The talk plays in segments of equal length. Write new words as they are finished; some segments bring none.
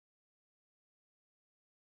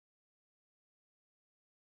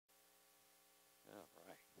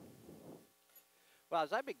Well,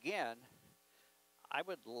 as I begin, I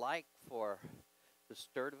would like for the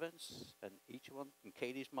Sturdivants and each one, and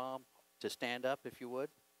Katie's mom, to stand up if you would.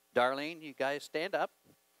 Darlene, you guys stand up.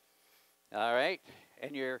 All right.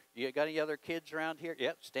 And you got any other kids around here?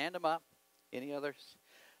 Yep, stand them up. Any others?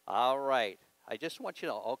 All right. I just want you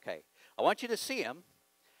to know, okay. I want you to see them.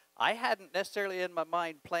 I hadn't necessarily in my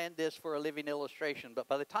mind planned this for a living illustration, but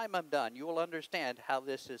by the time I'm done, you will understand how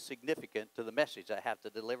this is significant to the message I have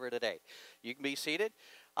to deliver today. You can be seated.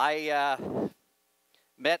 I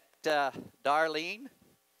met Darlene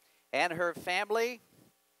and her family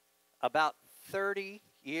about 30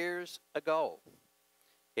 years ago.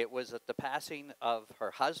 It was at the passing of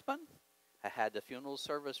her husband. I had the funeral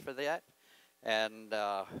service for that, and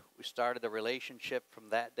we started a relationship from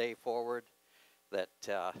that day forward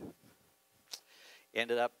that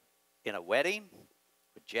ended up in a wedding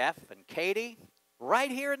with Jeff and Katie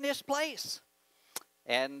right here in this place.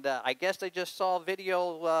 And I guess they just saw a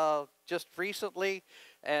video just recently,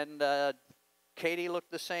 and Katie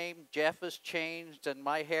looked the same. Jeff has changed, and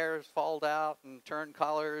my hair has fallen out and turned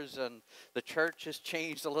colors, and the church has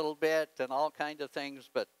changed a little bit, and all kinds of things.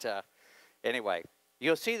 But anyway,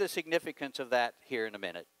 you'll see the significance of that here in a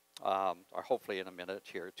minute, or hopefully in a minute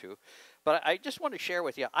here or two. But I just want to share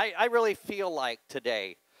with you, I really feel like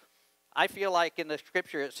today, I feel like in the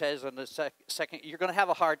scripture it says in the second, you're going to have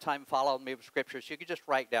a hard time following me with scriptures. You can just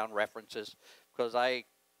write down references, because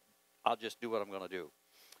I'll just do what I'm going to do.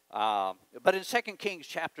 But in 2 Kings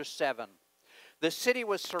chapter 7, the city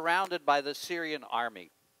was surrounded by the Syrian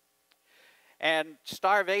army. And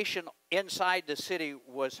starvation inside the city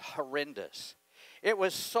was horrendous. It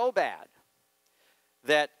was so bad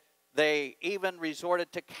that they even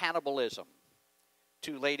resorted to cannibalism.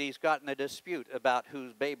 Two ladies got in a dispute about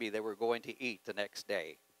whose baby they were going to eat the next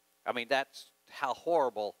day. I mean, that's how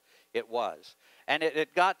horrible it was. And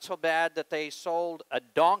it got so bad that they sold a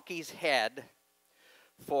donkey's head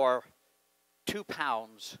for 2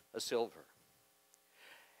 pounds of silver.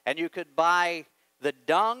 And you could buy the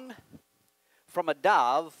dung from a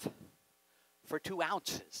dove for 2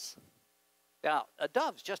 ounces. Now, a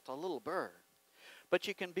dove's just a little bird. But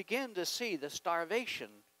you can begin to see the starvation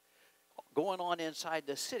going on inside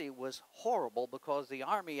the city was horrible, because the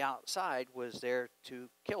army outside was there to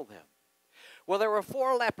kill them. Well, there were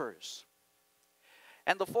 4 lepers.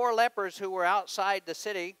 And the 4 lepers who were outside the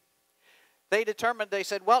city, they determined, they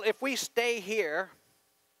said, well, if we stay here,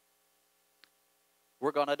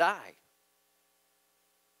 we're going to die.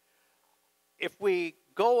 If we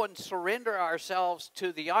go and surrender ourselves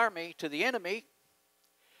to the army, to the enemy,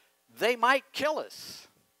 they might kill us,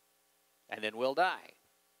 and then we'll die.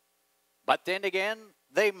 But then again,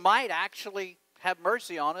 they might actually have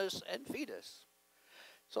mercy on us and feed us.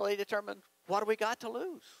 So they determined, what do we got to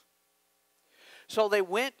lose? So they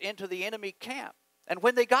went into the enemy camp. And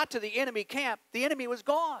when they got to the enemy camp, the enemy was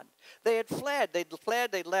gone. They had fled.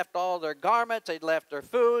 They'd left all their garments. They'd left their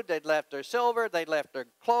food. They'd left their silver. They'd left their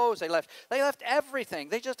clothes. They left everything.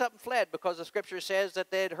 They just up and fled, because the scripture says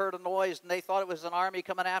that they had heard a noise and they thought it was an army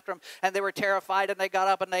coming after them, and they were terrified, and they got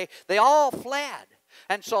up and they all fled.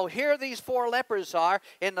 And so here these 4 lepers are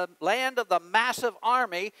in the land of the massive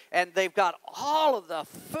army, and they've got all of the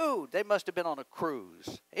food. They must have been on a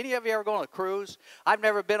cruise. Any of you ever go on a cruise? I've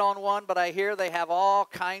never been on one, but I hear they have all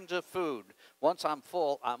kinds of food. Once I'm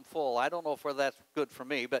full, I'm full. I don't know if that's good for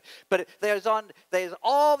me, but there's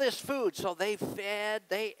all this food. So they fed,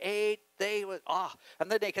 they ate, and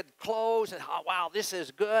then they could clothes, and wow, this is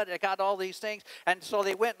good. They got all these things. And so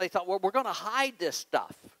they went and they thought, well, we're going to hide this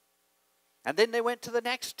stuff. And then they went to the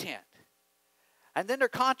next tent. And then their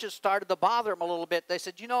conscience started to bother them a little bit. They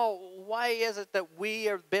said, you know, why is it that we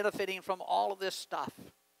are benefiting from all of this stuff,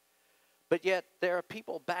 but yet there are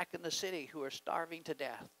people back in the city who are starving to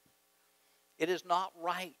death? It is not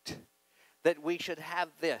right that we should have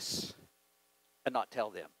this and not tell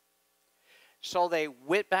them. So they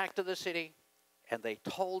went back to the city, and they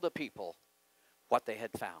told the people what they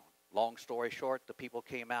had found. Long story short, the people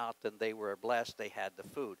came out, and they were blessed. They had the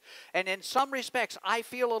food. And in some respects, I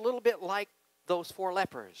feel a little bit like those 4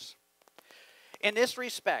 lepers. In this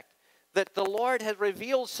respect, that the Lord has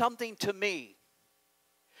revealed something to me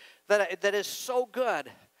that is so good.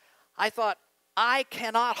 I thought, I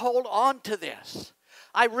cannot hold on to this.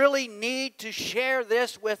 I really need to share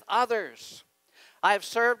this with others. I have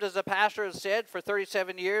served as a pastor, as said, for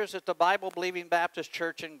 37 years at the Bible-believing Baptist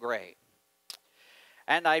Church in Gray.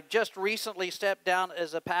 And I just recently stepped down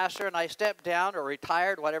as a pastor, and I stepped down, or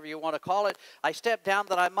retired, whatever you want to call it. I stepped down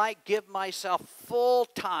that I might give myself full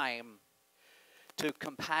time to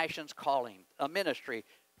Compassion's Calling, a ministry,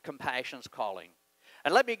 Compassion's Calling.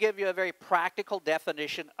 And let me give you a very practical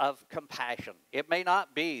definition of compassion. It may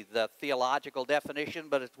not be the theological definition,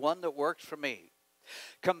 but it's one that works for me.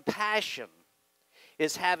 Compassion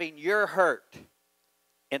is having your hurt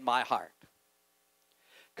in my heart.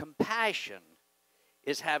 Compassion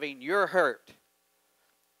is having your hurt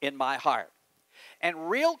in my heart. And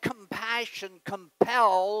real compassion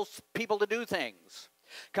compels people to do things.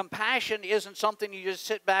 Compassion isn't something you just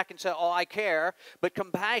sit back and say, oh, I care. But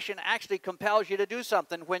compassion actually compels you to do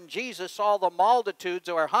something. When Jesus saw the multitudes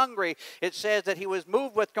who were hungry, it says that he was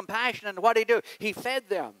moved with compassion. And what did he do? He fed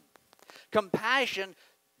them. Compassion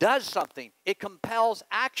does something. It compels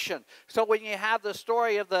action. So when you have the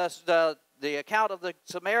story of the account of the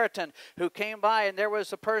Samaritan who came by, and there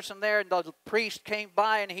was a person there, and the priest came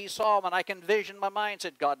by, and he saw him, and I can envision my mind,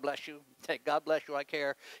 said, God bless you. God bless you, I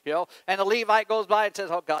care. You know, and the Levite goes by and says,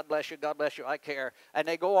 oh, God bless you, I care. And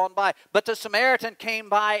they go on by. But the Samaritan came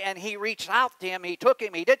by, and he reached out to him. He took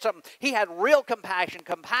him. He did something. He had real compassion.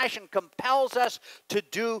 Compassion compels us to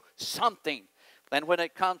do something. And when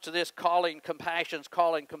it comes to this calling, compassion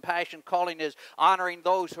is honoring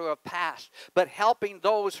those who have passed, but helping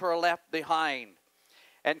those who are left behind.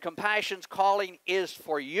 And compassion's calling is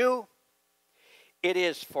for you. It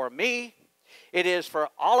is for me. It is for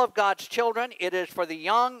all of God's children. It is for the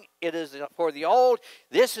young. It is for the old.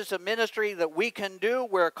 This is a ministry that we can do.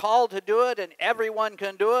 We're called to do it, and everyone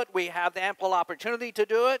can do it. We have the ample opportunity to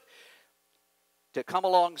do it, to come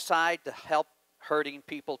alongside to help hurting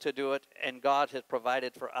people to do it, and God has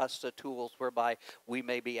provided for us the tools whereby we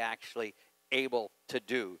may be actually able to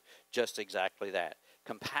do just exactly that.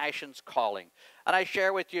 Compassion's calling. And I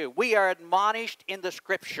share with you, we are admonished in the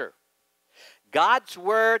Scripture. God's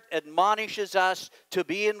Word admonishes us to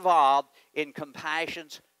be involved in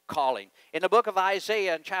compassion's calling. In the book of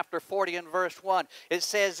Isaiah, in chapter 40 and verse 1, it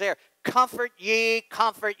says there, comfort ye,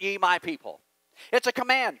 my people. It's a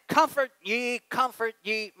command. Comfort ye,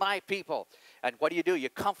 my people. And what do? You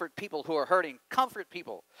comfort people who are hurting. Comfort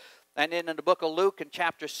people. And in the book of Luke in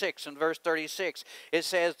chapter 6 and verse 36, it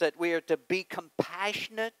says that we are to be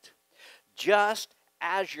compassionate just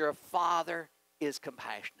as your Father is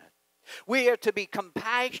compassionate. We are to be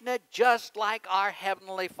compassionate just like our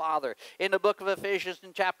Heavenly Father. In the book of Ephesians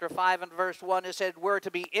in chapter 5 and verse 1, it said we're to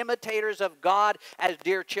be imitators of God as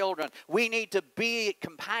dear children. We need to be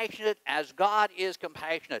compassionate as God is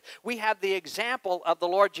compassionate. We have the example of the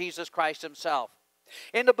Lord Jesus Christ himself.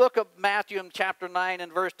 In the book of Matthew in chapter 9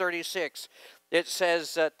 and verse 36, it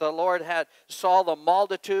says that the Lord saw the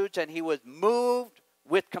multitudes and he was moved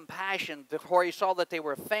with compassion, for he saw that they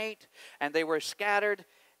were faint and they were scattered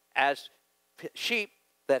as sheep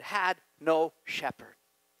that had no shepherd.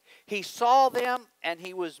 He saw them and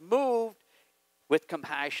he was moved with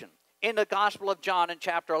compassion. In the Gospel of John in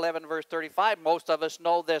chapter 11 verse 35, most of us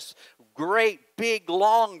know this great big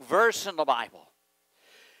long verse in the Bible.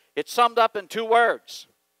 It's summed up in two words.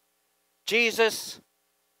 Jesus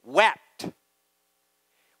wept.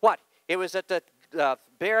 What? It was at the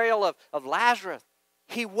burial of Lazarus.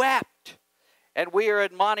 He wept. And we are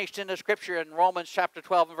admonished in the Scripture in Romans chapter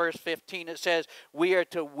 12 and verse 15. It says, we are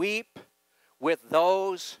to weep with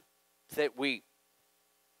those that weep.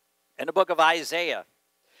 In the book of Isaiah,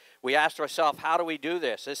 we asked ourselves, how do we do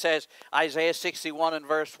this? It says, Isaiah 61 and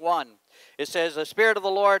verse 1. It says, the Spirit of the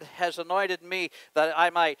Lord has anointed me that I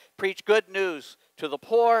might preach good news to the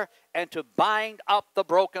poor and to bind up the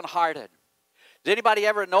brokenhearted. Does anybody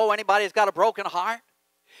ever know anybody who's got a broken heart?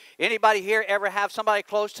 Anybody here ever have somebody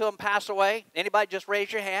close to them pass away? Anybody just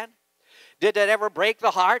raise your hand? Did that ever break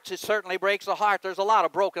the hearts? It certainly breaks the heart. There's a lot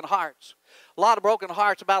of broken hearts. A lot of broken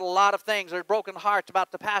hearts about a lot of things. There's broken hearts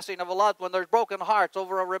about the passing of a loved one. There's broken hearts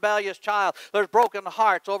over a rebellious child. There's broken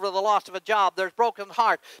hearts over the loss of a job. There's broken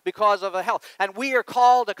hearts because of a health. And we are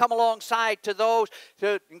called to come alongside to those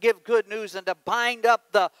to give good news and to bind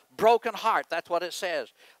up the broken heart. That's what it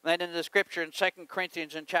says. And then in the Scripture in 2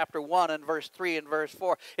 Corinthians in chapter 1 and verse 3 and verse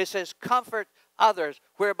 4, it says, comfort others,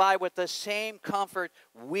 whereby with the same comfort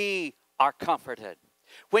we are comforted.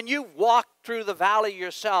 When you walk through the valley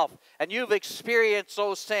yourself and you've experienced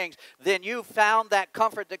those things, then you found that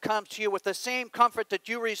comfort that comes to you with the same comfort that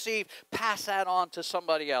you receive. Pass that on to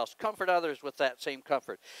somebody else. Comfort others with that same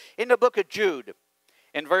comfort. In the book of Jude,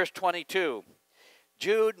 in verse 22,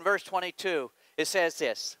 Jude, in verse 22, it says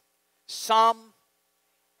this, some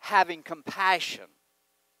having compassion,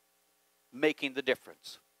 making the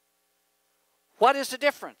difference. What is the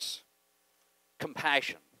difference?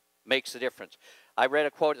 Compassion makes the difference. I read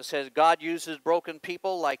a quote that says, God uses broken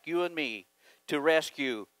people like you and me to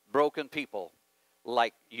rescue broken people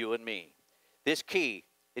like you and me. This key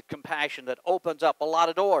is compassion that opens up a lot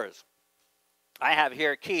of doors. I have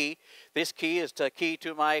here a key. This key is the key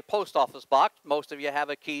to my post office box. Most of you have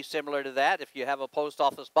a key similar to that if you have a post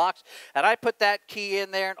office box. And I put that key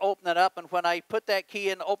in there and open it up. And when I put that key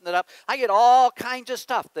in and open it up, I get all kinds of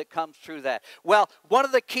stuff that comes through that. Well, one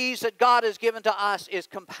of the keys that God has given to us is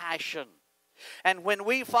compassion. And when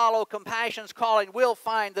we follow compassion's calling, we'll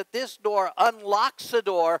find that this door unlocks the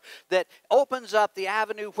door that opens up the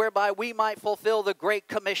avenue whereby we might fulfill the great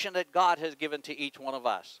commission that God has given to each one of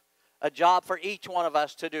us. A job for each one of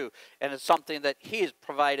us to do. And it's something that He has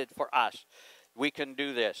provided for us. We can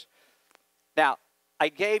do this. Now, I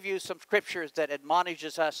gave you some scriptures that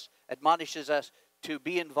admonishes us to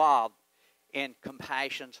be involved in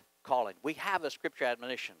compassion's calling. We have a scripture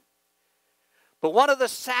admonition. But one of the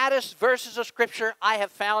saddest verses of scripture I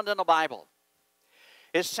have found in the Bible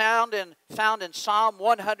is found in Psalm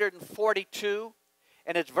 142,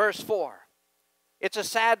 and it's verse 4. It's a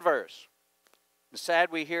sad verse. It's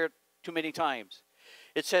sad, we hear it too many times.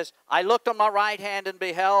 It says, I looked on my right hand and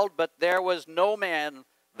beheld, but there was no man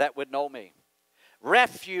that would know me.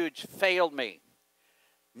 Refuge failed me.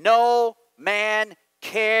 No man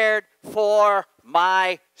cared for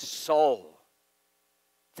my soul.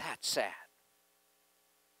 That's sad.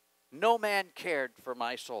 No man cared for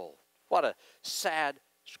my soul. What a sad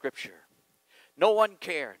scripture. No one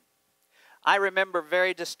cared. I remember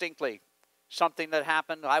very distinctly something that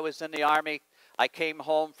happened. I was in the Army. I came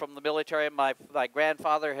home from the military. My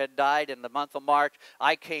grandfather had died in the month of March.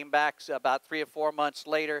 I came back about 3 or 4 months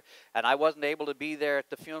later, and I wasn't able to be there at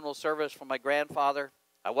the funeral service for my grandfather.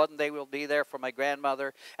 I wasn't able to be there for my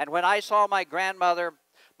grandmother. And when I saw my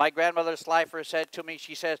grandmother's lifer said to me,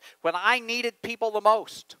 she says, when I needed people the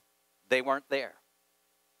most, they weren't there.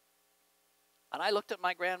 And I looked at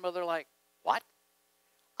my grandmother like, what?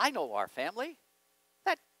 I know our family.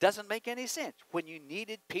 That doesn't make any sense. When you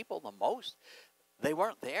needed people the most, they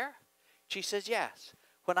weren't there? She says, yes.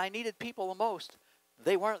 When I needed people the most,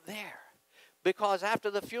 they weren't there. Because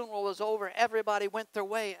after the funeral was over, everybody went their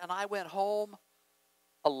way, and I went home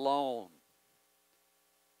alone.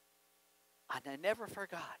 And I never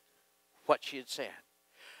forgot what she had said.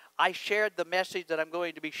 I shared the message that I'm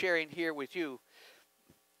going to be sharing here with you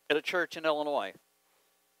at a church in Illinois.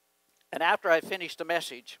 And after I finished the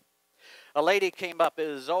message, a lady came up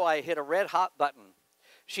as though I hit a red-hot button.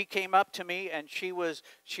 She came up to me, and she was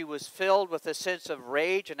filled with a sense of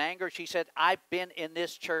rage and anger. She said, I've been in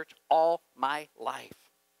this church all my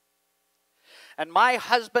life. And my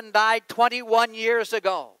husband died 21 years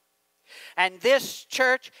ago. And this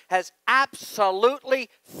church has absolutely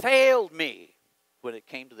failed me when it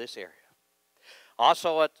came to this area.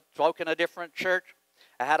 Also, I spoke in a different church.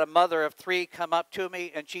 I had a mother of 3 come up to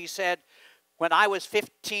me, and she said, when I was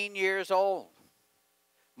 15 years old,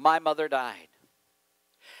 my mother died.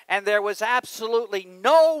 And there was absolutely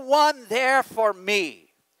no one there for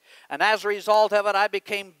me. And as a result of it, I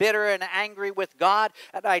became bitter and angry with God,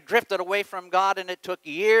 and I drifted away from God, and it took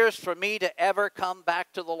years for me to ever come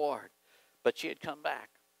back to the Lord. But she had come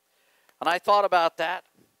back. And I thought about that.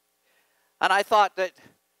 And I thought that,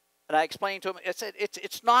 and I explained to him, I said,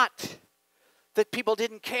 it's not that people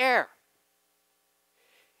didn't care.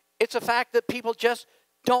 It's a fact that people just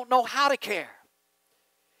don't know how to care.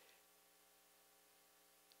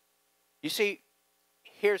 You see,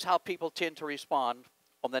 here's how people tend to respond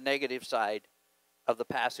on the negative side of the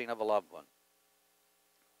passing of a loved one.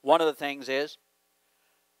 One of the things is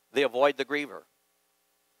they avoid the griever.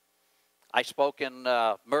 I spoke in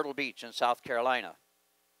Myrtle Beach in South Carolina.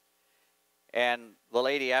 And the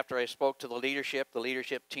lady, after I spoke to the leadership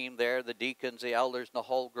team there, the deacons, the elders, and the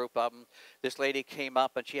whole group of them, this lady came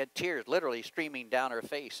up and she had tears literally streaming down her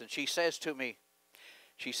face. And she says to me,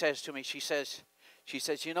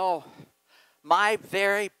 you know, my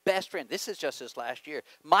very best friend, this is just this last year,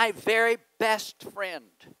 my very best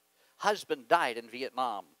friend, husband died in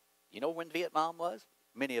Vietnam. You know when Vietnam was?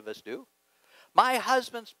 Many of us do. My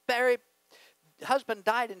husband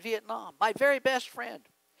died in Vietnam, my very best friend.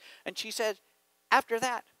 And she said, after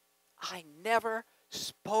that, I never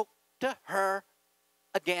spoke to her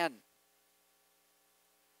again.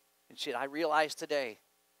 And she said, I realized today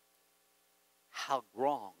how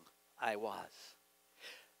wrong I was.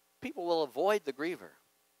 People will avoid the griever.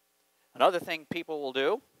 Another thing people will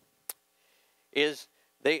do is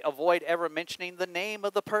they avoid ever mentioning the name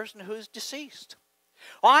of the person who's deceased.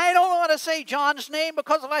 Well, I don't want to say John's name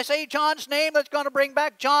because if I say John's name, that's going to bring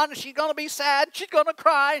back John, and she's going to be sad, she's going to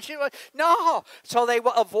cry. No. So they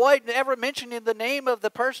will avoid ever mentioning the name of the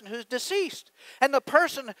person who's deceased. And the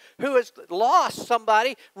person who has lost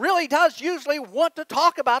somebody really does usually want to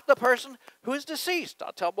talk about the person who is deceased.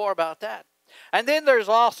 I'll tell more about that. And then there's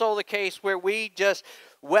also the case where we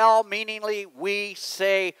well-meaningly, we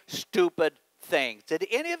say stupid things. Did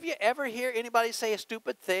any of you ever hear anybody say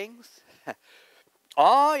stupid things?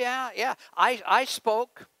 Oh, yeah. I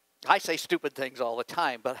say stupid things all the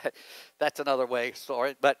time, but that's another way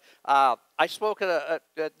story. But I spoke at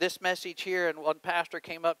this message here, and one pastor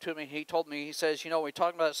came up to me. He told me, he says, we're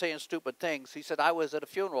talking about saying stupid things. He said, I was at a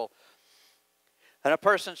funeral, and a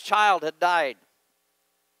person's child had died.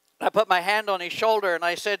 I put my hand on his shoulder, and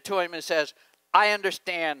I said to him, he says, I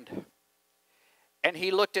understand. And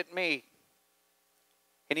he looked at me,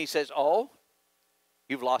 and he says, oh,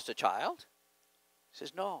 you've lost a child? He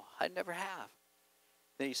says, no, I never have.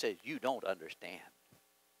 Then he says, you don't understand.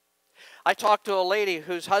 I talked to a lady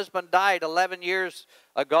whose husband died 11 years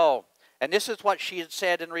ago, and this is what she had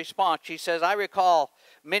said in response. She says, I recall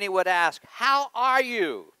many would ask, how are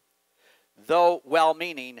you? Though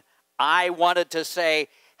well-meaning, I wanted to say,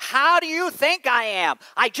 how do you think I am?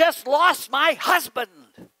 I just lost my husband.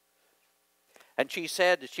 And she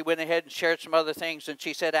said, she went ahead and shared some other things, and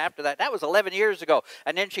she said after that was 11 years ago.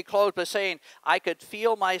 And then she closed by saying, I could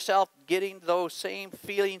feel myself getting those same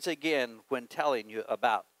feelings again when telling you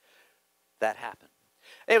about that happened.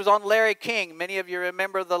 It was on Larry King. Many of you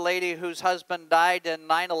remember the lady whose husband died in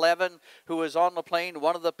 9/11, who was on the plane,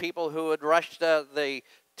 one of the people who had rushed the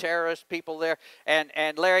terrorist people there.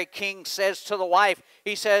 And Larry King says to the wife,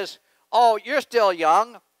 he says, oh, you're still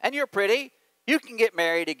young, and you're pretty. You can get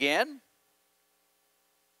married again.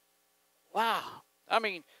 Wow. I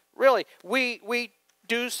mean, really, we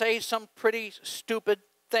do say some pretty stupid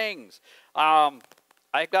things. I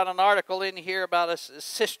got an article in here about a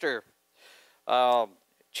sister.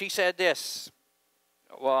 She said this.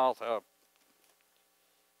 Well,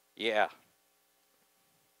 yeah.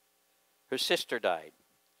 Her sister died.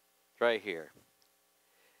 Right here.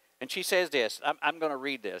 And she says this. I'm going to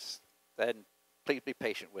read this. And please be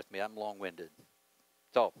patient with me. I'm long-winded.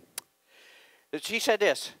 So, she said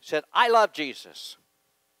this. She said, I love Jesus.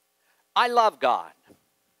 I love God.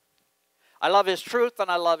 I love His truth and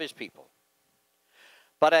I love His people.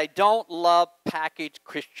 But I don't love packaged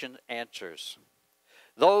Christian answers.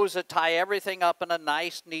 Those that tie everything up in a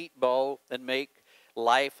nice, neat bow and make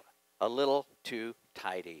life a little too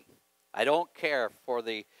tidy. I don't care for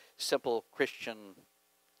the simple Christian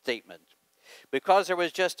statement. Because there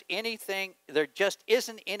just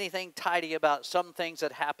isn't anything tidy about some things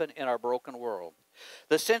that happen in our broken world.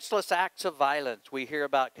 The senseless acts of violence we hear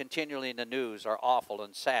about continually in the news are awful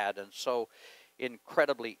and sad and so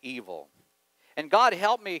incredibly evil. And God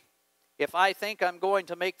help me if I think I'm going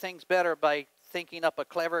to make things better by thinking up a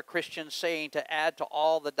clever Christian saying to add to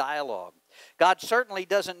all the dialogue. God certainly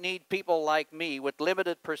doesn't need people like me with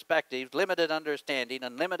limited perspectives, limited understanding,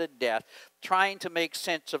 and limited depth trying to make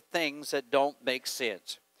sense of things that don't make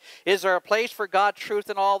sense. Is there a place for God's truth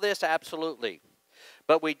in all this? Absolutely.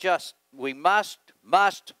 But we must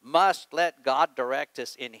let God direct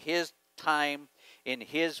us in His time, in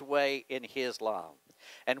His way, in His love.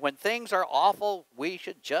 And when things are awful, we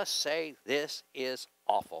should just say, this is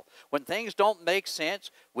awful. When things don't make sense,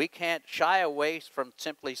 we can't shy away from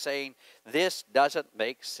simply saying, this doesn't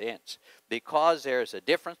make sense. Because there's a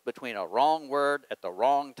difference between a wrong word at the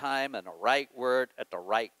wrong time and a right word at the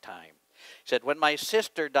right time. He said, when my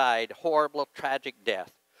sister died, horrible, tragic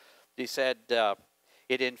death, he said,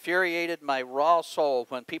 it infuriated my raw soul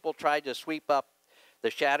when people tried to sweep up the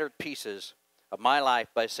shattered pieces of my life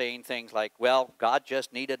by saying things like, well, God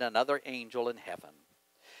just needed another angel in heaven.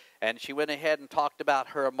 And she went ahead and talked about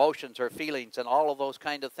her emotions, her feelings, and all of those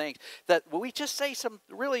kind of things. That we just say some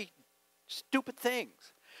really stupid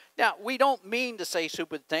things. Now, we don't mean to say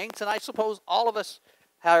stupid things, and I suppose all of us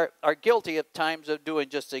are guilty at times of doing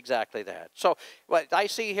just exactly that. So what I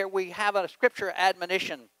see here, we have a scripture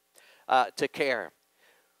admonition to care.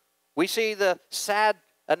 We see the sad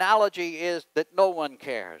analogy is that no one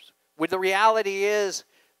cares. The reality is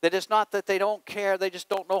that it's not that they don't care, they just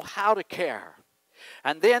don't know how to care.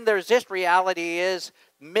 And then there's this reality is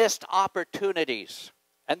missed opportunities.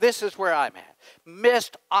 And this is where I'm at.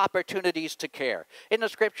 Missed opportunities to care. In the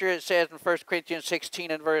scripture it says in 1 Corinthians 16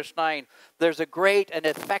 and verse 9, there's a great and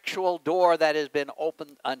effectual door that has been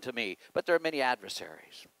opened unto me, but there are many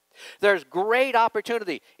adversaries. There's great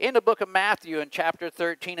opportunity. In the book of Matthew in chapter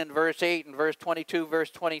 13 and verse 8 and verse 22, verse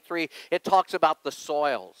 23, it talks about the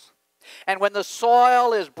soils. And when the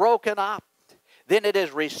soil is broken up, then it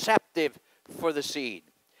is receptive for the seed.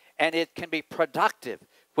 And it can be productive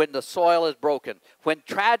when the soil is broken. When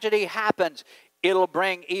tragedy happens, it'll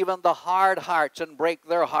bring even the hard hearts and break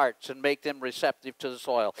their hearts and make them receptive to the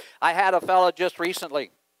soil. I had a fellow just recently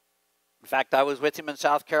In fact, I was with him in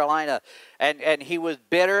South Carolina, and he was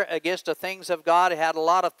bitter against the things of God. He had a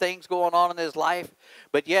lot of things going on in his life,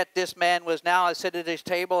 but yet this man was now sitting at his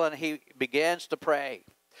table, and he begins to pray.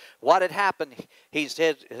 What had happened, his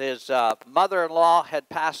mother-in-law had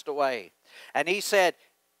passed away, and he said,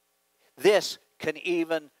 this can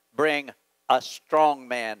even bring a strong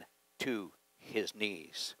man to his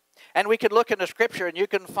knees. And we could look in the Scripture, and you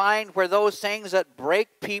can find where those things that break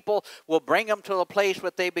people will bring them to a place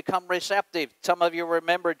where they become receptive. Some of you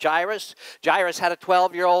remember Jairus. Jairus had a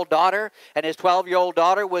 12-year-old daughter, and his 12-year-old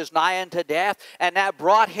daughter was nigh unto death, and that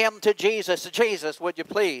brought him to Jesus. Jesus, would you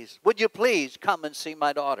please come and see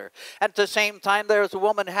my daughter? And at the same time, there was a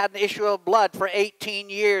woman who had an issue of blood for 18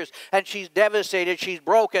 years, and she's devastated, she's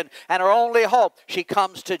broken, and her only hope, she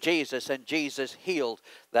comes to Jesus, and Jesus healed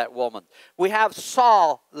that woman. We have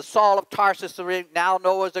Saul, the Saul of Tarsus, that we now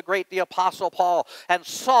know as the Apostle Paul. And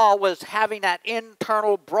Saul was having that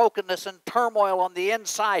internal brokenness and turmoil on the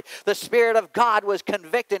inside. The Spirit of God was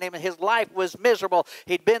convicting him, and his life was miserable.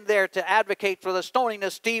 He'd been there to advocate for the stoning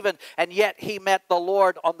of Stephen, and yet he met the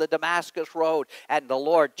Lord on the Damascus road, and the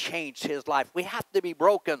Lord changed his life. We have to be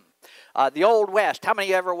broken. The Old West. How many of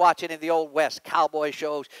you ever watch any of the Old West cowboy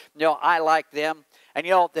shows? You know, I like them. And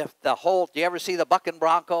you know, do you ever see the bucking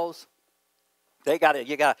Broncos? You got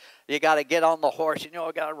to get on the horse.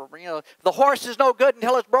 The horse is no good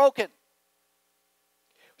until it's broken.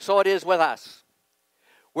 So it is with us.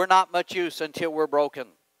 We're not much use until we're broken.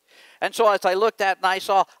 And so as I looked at and I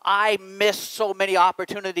saw, I missed so many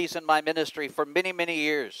opportunities in my ministry for many, many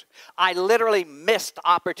years. I literally missed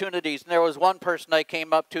opportunities. And there was one person I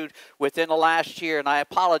came up to within the last year, and I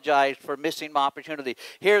apologized for missing my opportunity.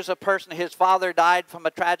 Here's a person, his father died from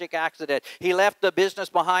a tragic accident. He left a business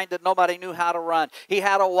behind that nobody knew how to run. He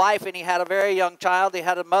had a wife, and he had a very young child. He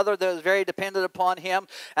had a mother that was very dependent upon him.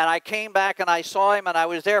 And I came back, and I saw him, and I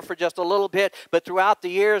was there for just a little bit. But throughout the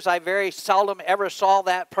years, I very seldom ever saw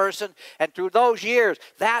that person. And through those years,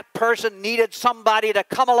 that person needed somebody to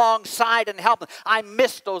come alongside and help them. I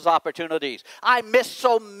missed those opportunities. I missed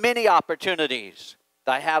so many opportunities.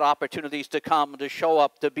 I had opportunities to come, to show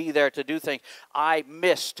up, to be there, to do things. I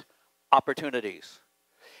missed opportunities.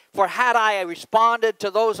 For had I responded to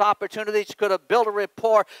those opportunities, could have built a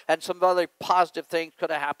rapport, and some other positive things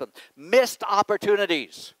could have happened. Missed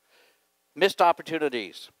opportunities. Missed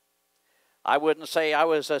opportunities. I wouldn't say I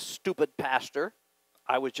was a stupid pastor.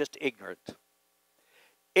 I was just ignorant.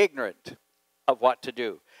 Ignorant of what to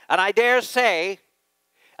do. And I dare say,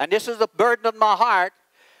 and this is the burden of my heart,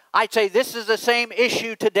 I'd say this is the same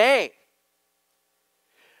issue today.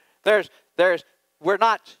 We're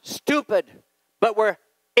not stupid, but we're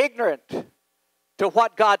ignorant to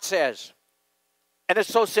what God says. And it's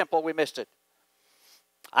so simple, we missed it.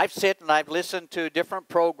 I've sit and I've listened to different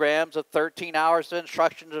programs of 13 hours of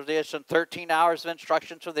instructions of this and 13 hours of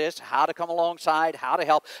instructions of this, how to come alongside, how to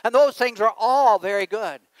help. And those things are all very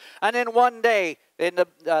good. And then one day,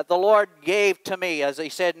 the Lord gave to me, as he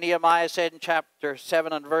said, Nehemiah said in chapter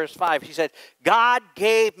 7 and verse 5, he said, God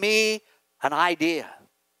gave me an idea.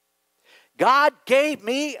 God gave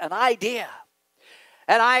me an idea.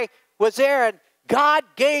 And I was there, and God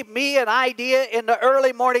gave me an idea in the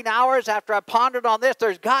early morning hours after I pondered on this.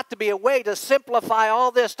 There's got to be a way to simplify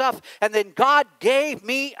all this stuff. And then God gave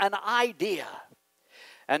me an idea.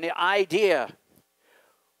 And the idea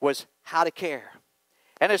was how to care.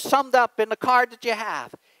 And it's summed up in the card that you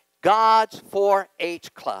have. God's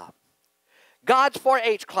 4-H Club. God's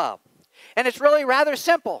 4-H Club. And it's really rather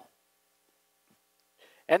simple.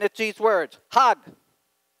 And it's these words. Hug.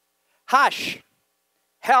 Hush.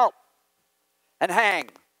 Help. And hang.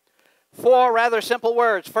 4 rather simple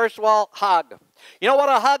words. First of all, hug. You know what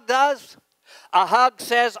a hug does? A hug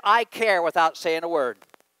says, I care without saying a word.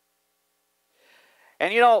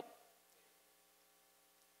 And you know,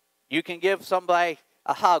 you can give somebody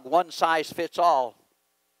a hug, one size fits all,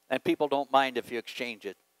 and people don't mind if you exchange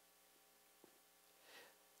it.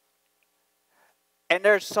 And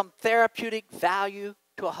there's some therapeutic value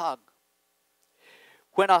to a hug.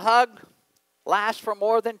 When a hug lasts for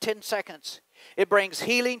more than 10 seconds, it brings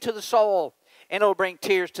healing to the soul, and it'll bring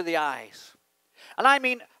tears to the eyes. And I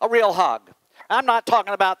mean a real hug. I'm not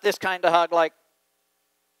talking about this kind of hug like,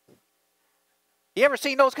 you ever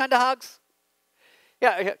seen those kind of hugs?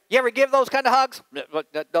 Yeah, you ever give those kind of hugs?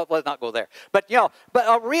 Let's not go there. But, you know, but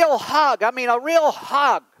a real hug, I mean a real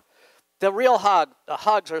hug. The real hug, the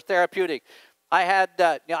hugs are therapeutic.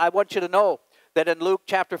 I want you to know that in Luke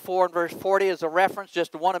chapter 4 and verse 40 is a reference,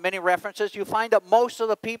 just one of many references. You find that most of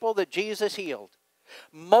the people that Jesus healed,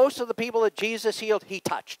 he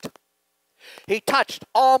touched. He touched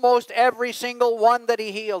almost every single one that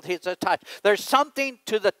he healed. It's a touch. There's something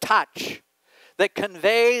to the touch that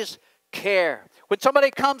conveys care. When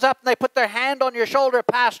somebody comes up and they put their hand on your shoulder,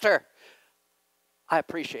 Pastor, I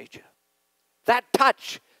appreciate you. That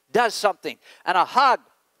touch does something. And a hug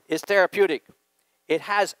is therapeutic. It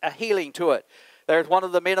has a healing to it. There's one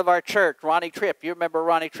of the men of our church, Ronnie Tripp. You remember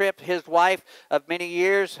Ronnie Tripp? His wife of many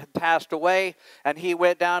years had passed away, and he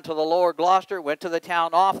went down to the lower Gloucester, went to the town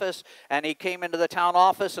office, and he came into the town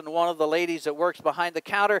office, and one of the ladies that works behind the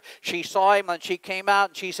counter, she saw him, and she came out,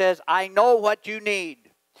 and she says, I know what you need.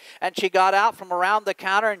 And she got out from around the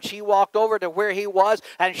counter, and she walked over to where he was,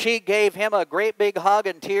 and she gave him a great big hug,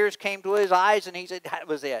 and tears came to his eyes, and he said, that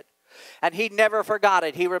was it. And he never forgot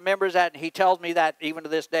it. He remembers that, and he tells me that even to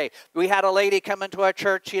this day. We had a lady come into our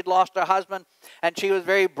church. She had lost her husband, and she was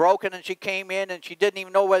very broken, and she came in, and she didn't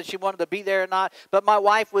even know whether she wanted to be there or not. But my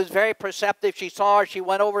wife was very perceptive. She saw her. She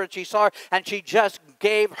went over, and she saw her, and she just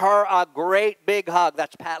gave her a great big hug.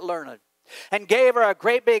 That's Pat Learned. And gave her a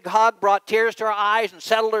great big hug, brought tears to her eyes, and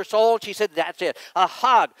settled her soul. She said, that's it. A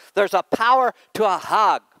hug. There's a power to a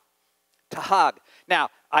hug. To hug. Now,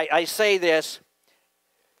 I say this.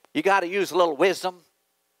 You got to use a little wisdom.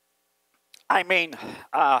 I mean,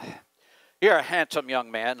 you're a handsome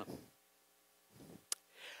young man.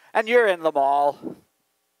 And you're in the mall.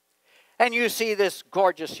 And you see this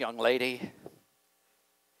gorgeous young lady.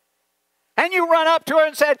 And you run up to her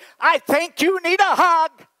and said, I think you need a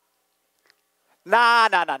hug. Nah,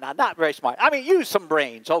 not very smart. I mean, use some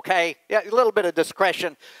brains, okay? Yeah, a little bit of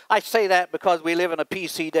discretion. I say that because we live in a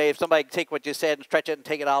PC day. If somebody can take what you said and stretch it and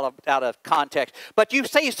take it out of context. But you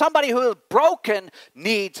say somebody who is broken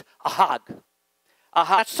needs a hug. A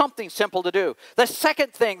hug. That's something simple to do. The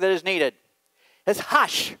second thing that is needed is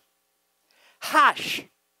hush. Hush.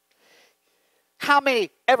 How many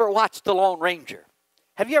ever watched The Lone Ranger?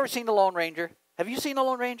 Have you ever seen The Lone Ranger? Have you seen The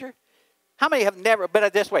Lone Ranger? How many have never,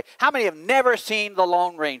 but this way, how many have never seen The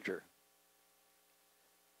Lone Ranger?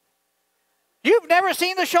 You've never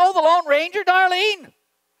seen the show The Lone Ranger, Darlene?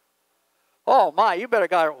 Oh my, you better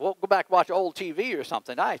go back and watch old TV or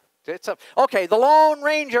something. Okay, The Lone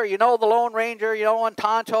Ranger, you know The Lone Ranger, you know, and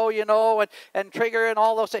Tonto, you know, and Trigger and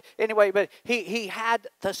all those things. Anyway, but he had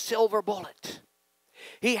the silver bullet.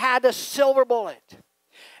 He had the silver bullet.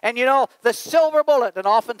 And you know, the silver bullet, and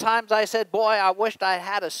oftentimes I said, boy, I wished I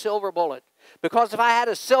had a silver bullet. Because if I had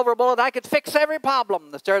a silver bullet, I could fix every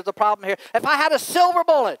problem. There's a problem here. If I had a silver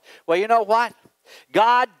bullet, well, you know what?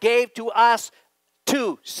 God gave to us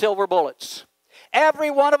 2 silver bullets.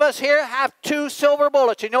 Every one of us here have 2 silver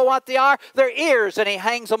bullets. You know what they are? They're ears, and he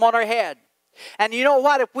hangs them on our head. And you know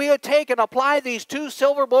what? If we would take and apply these 2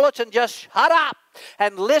 silver bullets and just shut up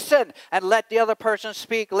and listen and let the other person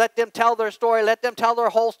speak, let them tell their story, let them tell their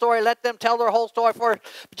whole story, let them tell their whole story for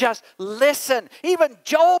just listen. Even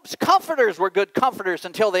Job's comforters were good comforters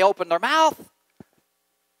until they opened their mouth.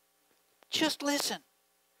 Just listen.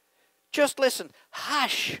 Just listen.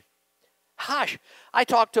 Hush. Hush. I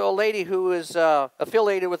talked to a lady who is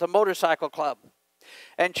affiliated with a motorcycle club.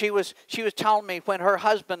 And she was telling me when her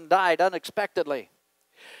husband died unexpectedly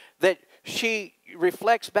that she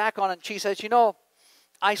reflects back on it and she says, you know,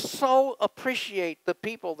 I so appreciate the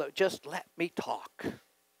people that just let me talk.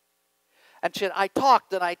 And she said, I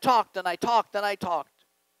talked and I talked and I talked and I talked.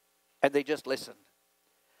 And they just listened.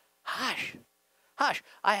 Hush. Hush.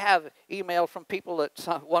 I have email from people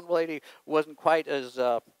that one lady wasn't quite as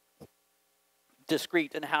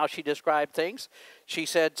discreet in how she described things. She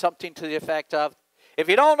said something to the effect of, if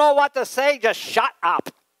you don't know what to say, just shut up.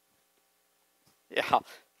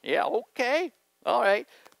 Yeah, okay, all right.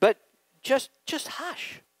 But just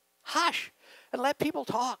hush, hush, and let people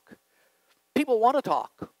talk. People want to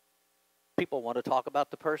talk. People want to talk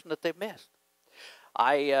about the person that they've missed.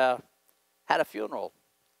 I had a funeral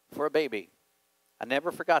for a baby. I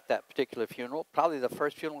never forgot that particular funeral, probably the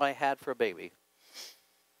first funeral I had for a baby.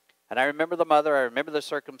 And I remember the mother, I remember the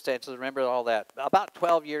circumstances, I remember all that. About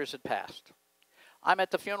 12 years had passed. I'm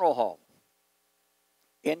at the funeral home.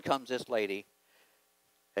 In comes this lady,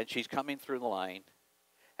 and she's coming through the line,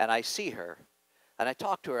 and I see her, and I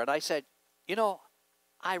talk to her, and I said, you know,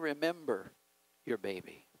 I remember your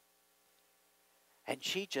baby. And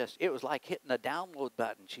she just, it was like hitting a download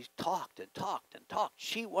button. She talked and talked and talked.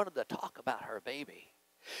 She wanted to talk about her baby.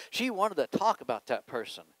 She wanted to talk about that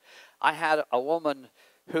person. I had a woman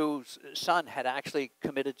whose son had actually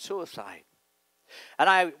committed suicide. And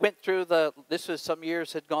I went through this was some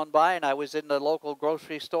years had gone by, and I was in the local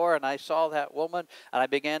grocery store, and I saw that woman, and I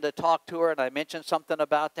began to talk to her, and I mentioned something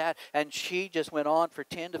about that, and she just went on for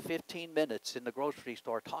 10 to 15 minutes in the grocery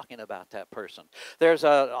store talking about that person. There's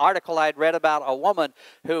an article I'd read about a woman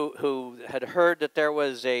who had heard that there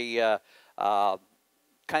was a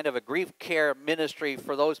kind of a grief care ministry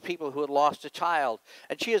for those people who had lost a child.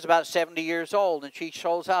 And she is about 70 years old, and she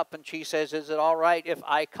shows up, and she says, "Is it all right if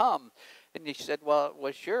I come?" And he said, well,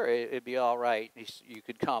 sure, it'd be all right. You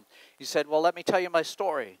could come. He said, well, let me tell you my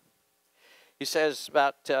story. He says,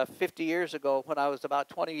 about 50 years ago, when I was about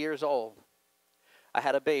 20 years old, I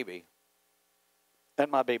had a baby, and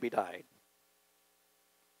my baby died.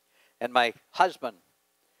 And my husband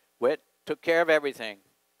went, took care of everything,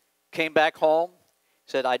 came back home,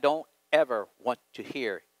 said, I don't ever want to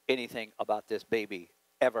hear anything about this baby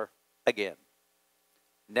ever again.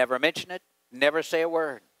 Never mention it, never say a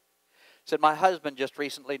word. Said, my husband just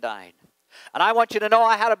recently died. And I want you to know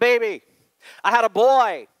I had a baby. I had a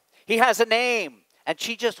boy. He has a name. And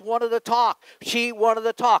she just wanted to talk. She wanted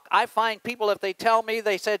to talk. I find people, if they tell me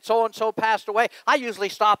they said so-and-so passed away, I usually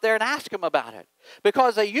stop there and ask them about it.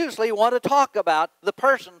 Because they usually want to talk about the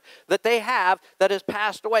person that they have that has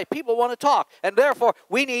passed away. People want to talk. And therefore,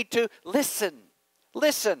 we need to listen.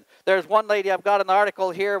 Listen. There's one lady, I've got an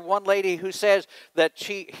article here, one lady who says that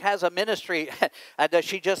she has a ministry and that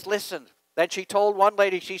she just listened. Then she told one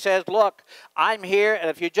lady, she says, look, I'm here, and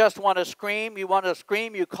if you just want to scream, you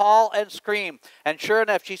call and scream. And sure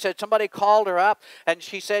enough, she said somebody called her up, and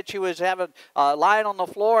she said she was having lying on the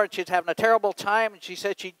floor, and she's having a terrible time. And she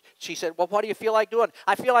said, well, what do you feel like doing?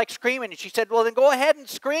 I feel like screaming. And she said, well, then go ahead and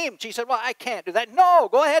scream. She said, well, I can't do that. No,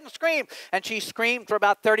 go ahead and scream. And she screamed for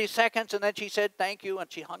about 30 seconds, and then she said, thank you, and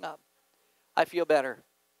she hung up. I feel better.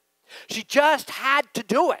 She just had to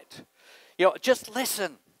do it. You know, just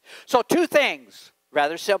listen. So two things,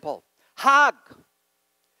 rather simple. Hug.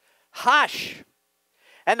 Hush.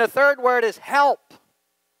 And the third word is help.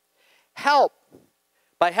 Help.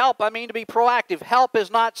 By help, I mean to be proactive. Help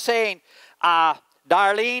is not saying,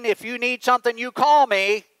 Darlene, if you need something, you call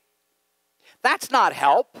me. That's not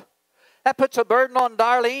help. That puts a burden on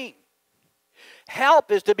Darlene.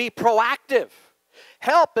 Help is to be proactive.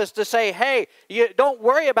 Help is to say, hey, you don't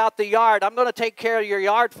worry about the yard. I'm going to take care of your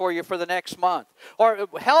yard for you for the next month. Or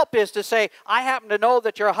help is to say, I happen to know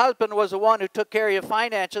that your husband was the one who took care of your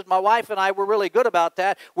finances. My wife and I were really good about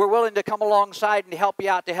that. We're willing to come alongside and help you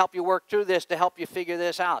out, to help you work through this, to help you figure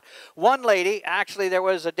this out. One lady, actually, there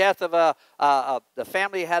was a death of the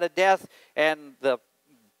family had a death, and the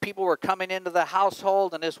people were coming into the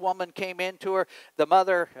household, and this woman came into her, the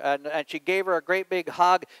mother, and she gave her a great big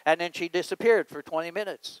hug, and then she disappeared for 20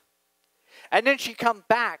 minutes. And then she comes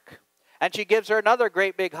back, and she gives her another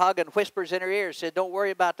great big hug and whispers in her ear, said, don't worry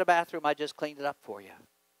about the bathroom, I just cleaned it up for you.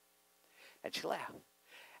 And she laughed.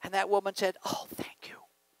 And that woman said, oh, thank you.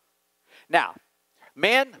 Now,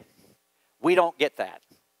 men, we don't get that.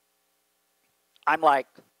 I'm like,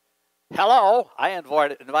 hello, I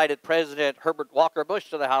invited President Herbert Walker Bush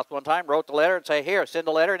to the house one time, wrote the letter and say, here, send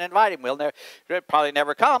a letter and invite him. We'll probably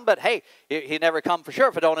never come, but hey, he never come for sure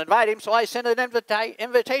if I don't invite him. So I sent an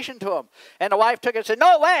invitation to him. And the wife took it and said,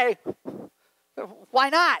 no way. Why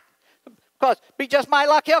not? Because be just my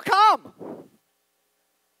luck he'll come.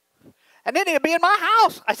 And then he'll be in my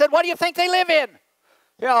house. I said, what do you think they live in?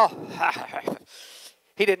 You know,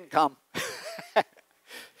 he didn't come.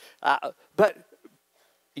 But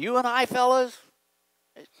you and I, fellas,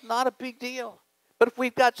 it's not a big deal. But if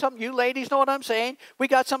we've got you ladies know what I'm saying, we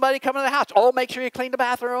got somebody coming to the house. Oh, make sure you clean the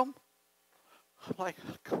bathroom. I'm like,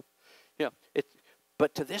 you know,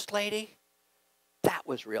 but to this lady, that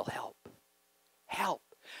was real help. Help.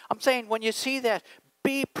 I'm saying when you see that,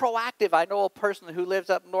 be proactive. I know a person who lives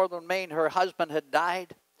up in northern Maine, her husband had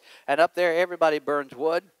died. And up there, everybody burns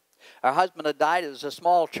wood. Her husband had died. It was a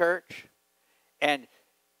small church. And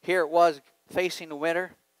here it was facing the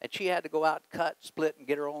winter. And she had to go out and cut, split, and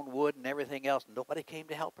get her own wood and everything else. And nobody came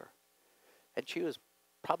to help her. And she was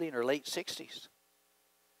probably in her late 60s. It's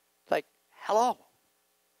like, hello.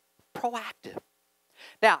 Proactive.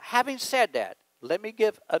 Now, having said that, let me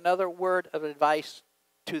give another word of advice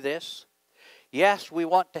to this. Yes, we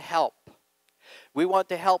want to help. We want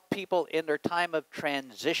to help people in their time of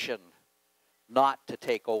transition, not to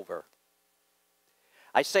take over.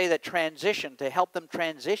 I say that transition, to help them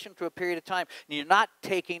transition through a period of time. And you're not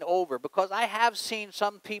taking over. Because I have seen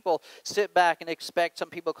some people sit back and expect, some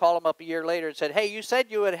people call them up a year later and said, hey, you said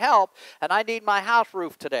you would help, and I need my house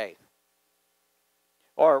roof today.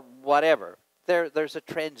 Or whatever. There's a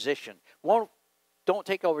transition. Don't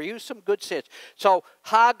take over. Use some good sense. So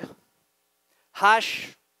hug,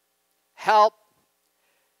 hush, help,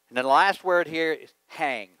 And then the last word here is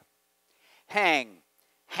hang. Hang.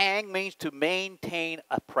 Hang means to maintain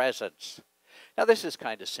a presence. Now this is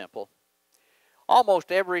kind of simple.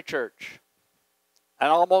 Almost every church, and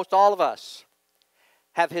almost all of us,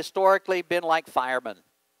 have historically been like firemen.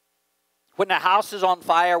 When the house is on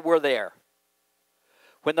fire, we're there.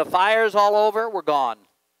 When the fire is all over, we're gone.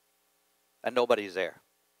 And nobody's there.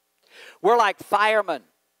 We're like firemen.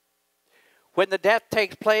 When the death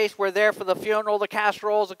takes place, we're there for the funeral, the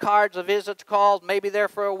casseroles, the cards, the visits, calls, maybe there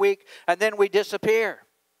for a week, and then we disappear.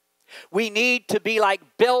 We need to be like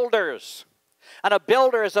builders. And a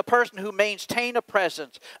builder is a person who maintains a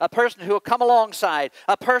presence, a person who will come alongside,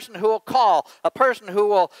 a person who will call, a person who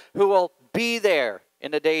will be there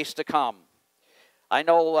in the days to come. I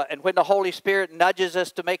know, and when the Holy Spirit nudges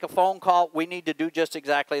us to make a phone call, we need to do just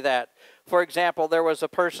exactly that. For example, there was a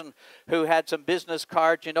person who had some business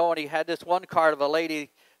cards, and he had this one card of a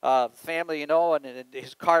lady family, and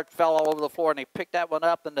his card fell all over the floor, and he picked that one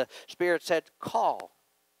up, and the Spirit said, call.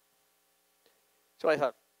 So I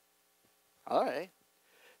thought, all right.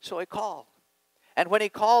 So he called. And when he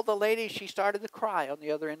called the lady, she started to cry on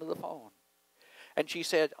the other end of the phone. And she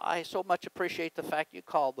said, I so much appreciate the fact you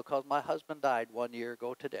called because my husband died 1 year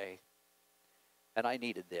ago today. And I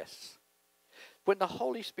needed this. When the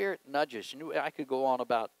Holy Spirit nudges, I could go on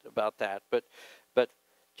about that, but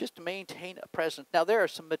just to maintain a presence. Now there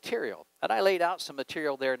is some material, and I laid out some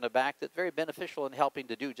material there in the back that's very beneficial in helping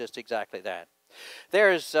to do just exactly that.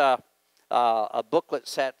 There's a booklet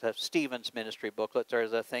set, a Stephen's ministry booklet.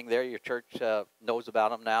 There's a thing there. Your church knows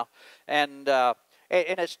about them now. And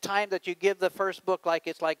it's time that you give the first book like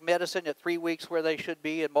it's like medicine at 3 weeks where they should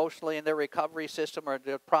be emotionally in their recovery system or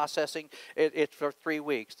their processing. It's for 3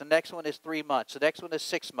 weeks. The next one is 3 months. The next one is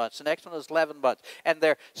 6 months. The next one is 11 months. And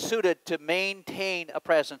they're suited to maintain a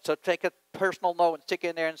presence. So take a personal note and stick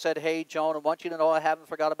in there and said, hey, Joan, I want you to know I haven't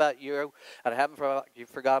forgot about you. And I haven't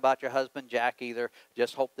forgot about your husband, Jack, either.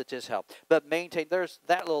 Just hope that this helped. But maintain, there's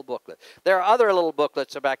that little booklet. There are other little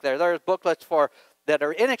booklets back there. There's booklets that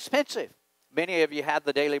are inexpensive. Many of you have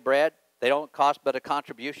the Daily Bread. They don't cost but a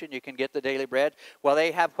contribution. You can get the Daily Bread. Well,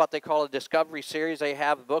 they have what they call a discovery series. They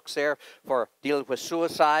have books there for dealing with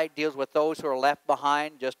suicide, deals with those who are left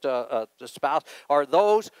behind, just a spouse, or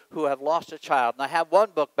those who have lost a child. And I have one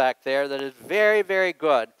book back there that is very, very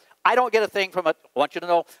good. I don't get a thing from it. I want you to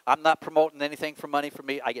know I'm not promoting anything for money from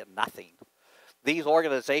me. I get nothing. These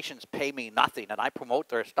organizations pay me nothing, and I promote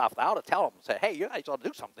their stuff. I ought to tell them, say, hey, you guys ought to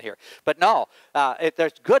do something here. But no,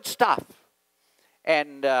 there's good stuff.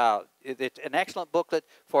 And it's an excellent booklet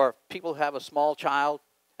for people who have a small child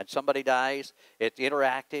and somebody dies. It's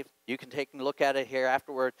interactive. You can take a look at it here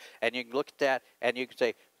afterward, and you can look at that, and you can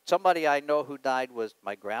say, somebody I know who died was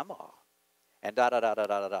my grandma, and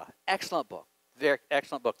da-da-da-da-da-da-da. Excellent book. Very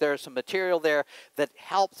excellent book. There is some material there that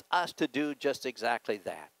helps us to do just exactly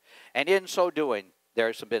that. And in so doing, there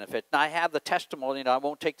is some benefit. Now, I have the testimony, and I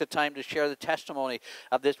won't take the time to share the testimony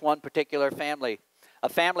of this one particular family. A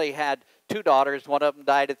family had 2 daughters. One of them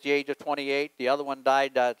died at the age of 28. The other one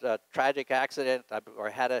died a tragic accident or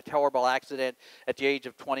had a horrible accident at the age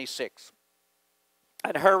of 26.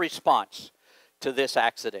 And her response to this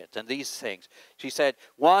accident and these things, she said,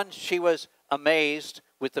 one, she was amazed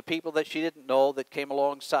with the people that she didn't know that came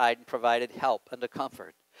alongside and provided help and the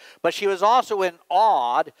comfort. But she was also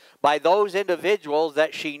awed by those individuals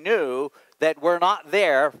that she knew that were not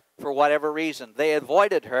there for whatever reason. They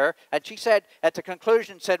avoided her, and she said, at the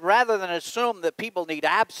conclusion, said, rather than assume that people need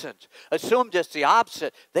absence, assume just the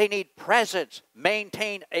opposite. They need presence.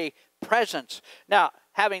 Maintain a presence. Now,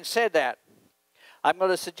 having said that, I'm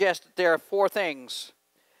going to suggest that there are 4 things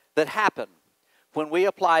that happen when we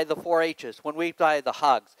apply the 4 H's, when we apply the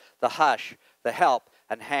hugs, the hush, the help,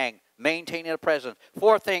 and hang. Maintaining a presence.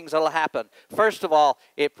 4 things that will happen. First of all,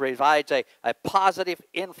 it provides a positive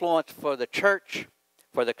influence for the church,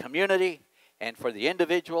 for the community, and for the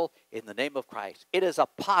individual in the name of Christ. It is a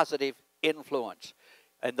positive influence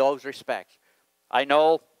in those respects. I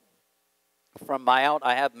know from my own,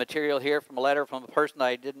 I have material here from a letter from a person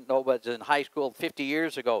I didn't know was in high school 50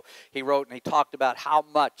 years ago. He wrote and he talked about how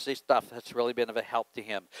much this stuff has really been of a help to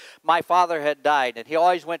him. My father had died, and he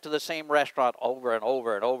always went to the same restaurant over and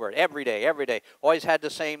over and over, every day. Always had the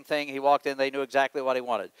same thing. He walked in, they knew exactly what he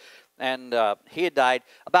wanted. And he had died.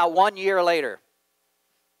 About 1 year later,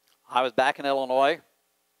 I was back in Illinois.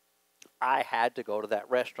 I had to go to that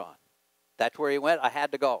restaurant. That's where he went. I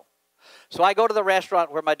had to go. So I go to the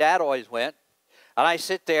restaurant where my dad always went, and I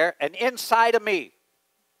sit there, and inside of me,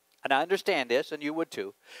 and I understand this, and you would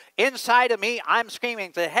too, inside of me, I'm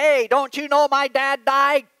screaming, hey, don't you know my dad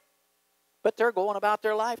died? But they're going about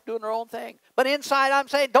their life doing their own thing. But inside I'm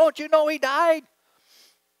saying, don't you know he died?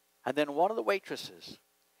 And then one of the waitresses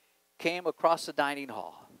came across the dining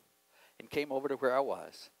hall and came over to where I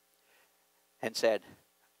was and said,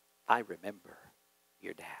 I remember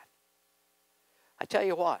your dad. I tell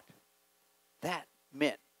you what, that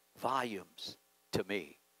meant volumes to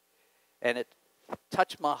me. And it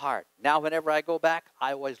touched my heart. Now whenever I go back,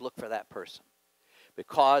 I always look for that person,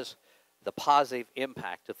 because the positive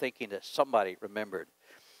impact of thinking that somebody remembered.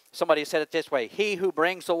 Somebody said it this way: he who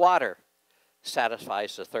brings the water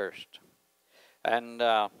satisfies the thirst. And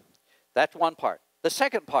that's one part. The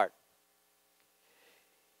second part,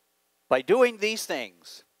 by doing these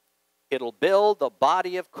things, it'll build the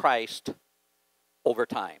body of Christ over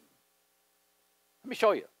time. Let me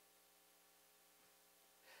show you.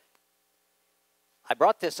 I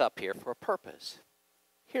brought this up here for a purpose.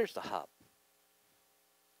 Here's the hub.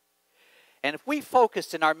 And if we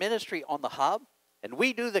focused in our ministry on the hub, and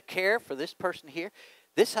we do the care for this person here,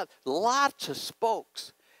 this hub, lots of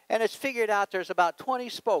spokes. And it's figured out there's about 20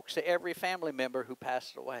 spokes to every family member who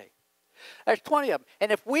passed away. There's 20 of them.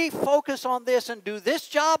 And if we focus on this and do this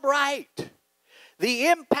job right, the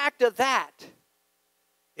impact of that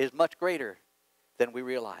is much greater than we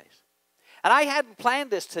realize. And I hadn't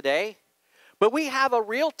planned this today, but we have a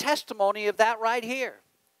real testimony of that right here.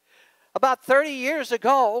 About 30 years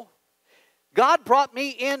ago, God brought me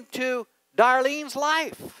into Darlene's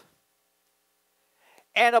life.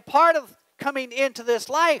 And a part of coming into this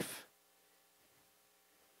life,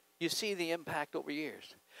 you see the impact over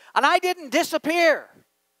years. And I didn't disappear.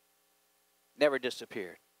 Never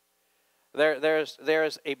disappeared.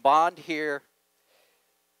 There's a bond here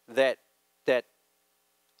that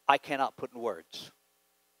I cannot put in words.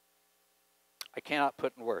 I cannot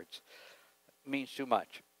put in words. It means too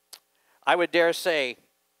much. I would dare say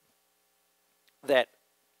that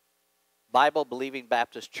Bible-believing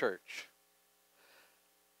Baptist Church,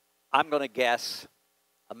 I'm going to guess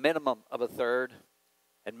a minimum of a third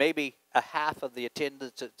and maybe a half of the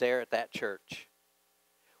attendance that's there at that church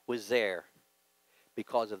was there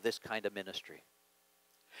because of this kind of ministry.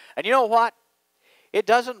 And you know what? It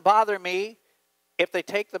doesn't bother me if they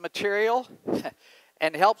take the material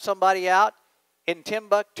and help somebody out in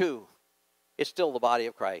Timbuktu. It's still the body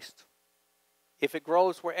of Christ. If it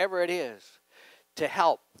grows wherever it is, to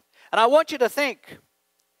help. And I want you to think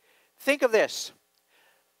of this.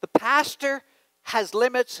 The pastor has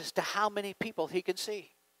limits as to how many people he can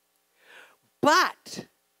see. But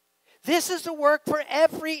this is the work for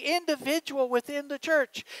every individual within the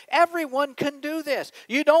church. Everyone can do this.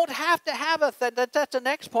 You don't have to have that's the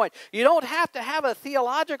next point. You don't have to have a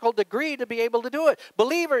theological degree to be able to do it.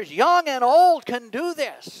 Believers, young and old, can do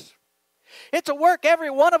this. It's a work every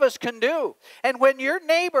one of us can do. And when your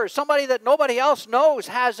neighbor, somebody that nobody else knows,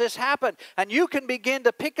 has this happen, and you can begin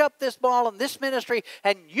to pick up this ball in this ministry,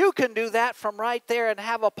 and you can do that from right there and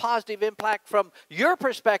have a positive impact from your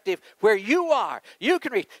perspective where you are. You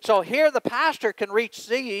can reach. So here the pastor can reach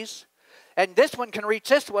these, and this one can reach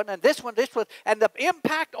this one, and this one, and the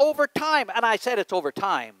impact over time. And I said it's over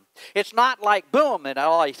time. It's not like boom, and it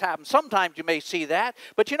always happens. Sometimes you may see that.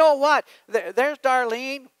 But you know what? There's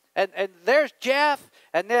Darlene. And there's Jeff,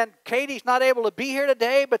 and then Katie's not able to be here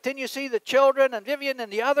today, but then you see the children and Vivian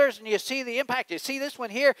and the others, and you see the impact. You see this one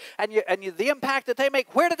here, and the impact that they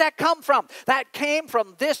make. Where did that come from? That came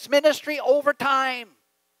from this ministry over time.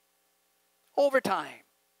 Over time.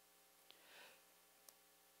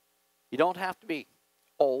 You don't have to be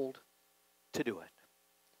old to do it.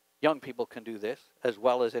 Young people can do this as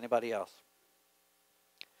well as anybody else.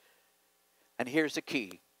 And here's the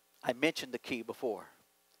key. I mentioned the key before.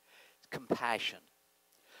 Compassion.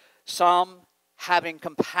 Some having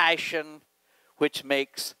compassion, which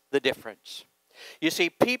makes the difference. You see,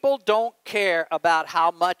 people don't care about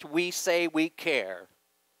how much we say we care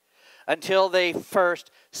until they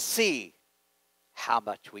first see how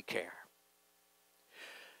much we care.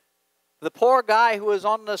 The poor guy who was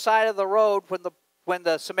on the side of the road when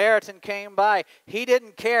the Samaritan came by, he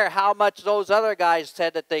didn't care how much those other guys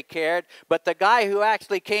said that they cared, but the guy who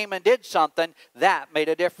actually came and did something, that made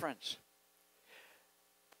a difference.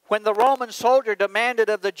 When the Roman soldier demanded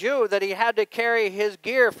of the Jew that he had to carry his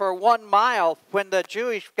gear for 1 mile, when the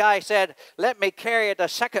Jewish guy said, let me carry it a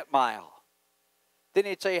second mile, then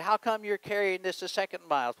he'd say, how come you're carrying this a second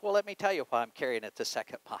mile? Well, let me tell you why I'm carrying it the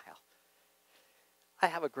second mile. I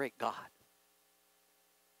have a great God.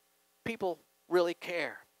 People really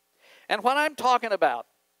care. And what I'm talking about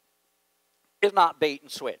is not bait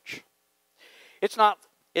and switch. It's not,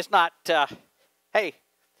 hey,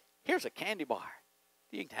 here's a candy bar.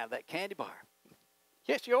 You can have that candy bar.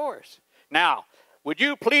 Yes, yours. Now, would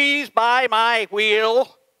you please buy my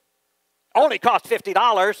wheel? Only cost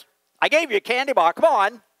 $50. I gave you a candy bar. Come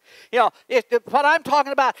on. You know, what I'm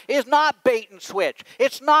talking about is not bait and switch.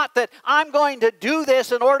 It's not that I'm going to do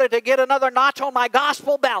this in order to get another notch on my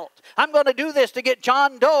gospel belt. I'm going to do this to get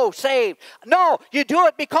John Doe saved. No, you do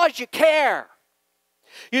it because you care.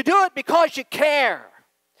 You do it because you care.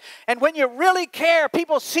 And when you really care,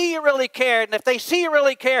 people see you really care. And if they see you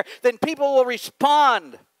really care, then people will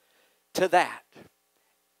respond to that.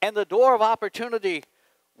 And the door of opportunity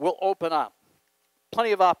will open up.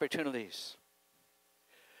 Plenty of opportunities.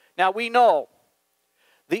 Now we know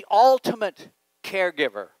the ultimate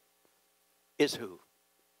caregiver is who?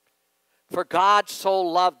 For God so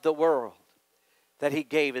loved the world that he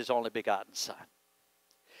gave his only begotten Son.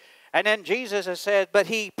 And then Jesus has said, but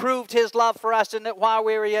he proved his love for us in that while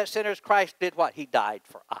we were yet sinners, Christ did what? He died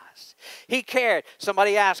for us. He cared.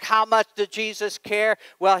 Somebody asked, how much did Jesus care?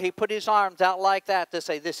 Well, he put his arms out like that to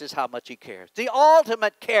say, this is how much he cares. The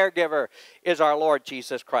ultimate caregiver is our Lord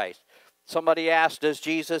Jesus Christ. Somebody asked, does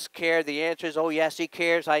Jesus care? The answer is, oh, yes, he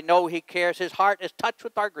cares. I know he cares. His heart is touched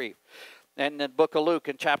with our grief. And in the book of Luke,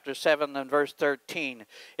 in chapter 7 and verse 13,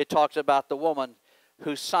 it talks about the woman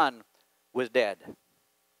whose son was dead.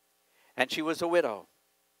 And she was a widow.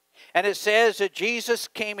 And it says that Jesus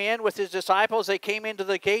came in with his disciples. They came into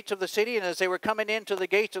the gates of the city. And as they were coming into the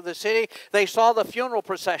gates of the city, they saw the funeral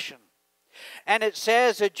procession. And it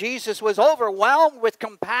says that Jesus was overwhelmed with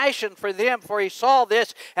compassion for them, for he saw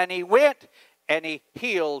this, and he went and he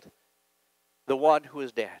healed the one who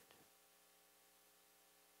was dead.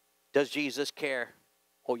 Does Jesus care?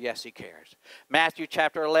 Oh, yes, he cares. Matthew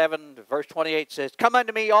chapter 11, verse 28 says, come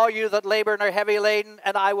unto me, all you that labor and are heavy laden,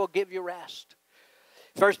 and I will give you rest.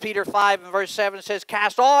 1 Peter 5 and verse 7 says,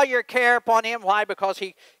 cast all your care upon him. Why? Because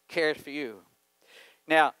he cares for you.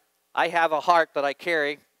 Now, I have a heart that I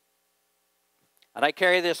carry. And I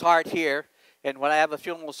carry this heart here, and when I have a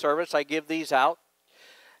funeral service, I give these out.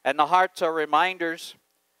 And the hearts are reminders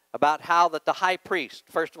about how that the high priest,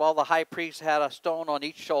 first of all, the high priest had a stone on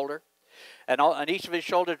each shoulder. And on each of his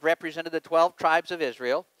shoulders represented the 12 tribes of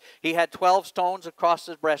Israel. He had 12 stones across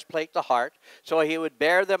his breastplate, the heart. So he would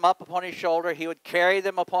bear them up upon his shoulder. He would carry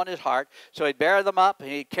them upon his heart. So he'd bear them up,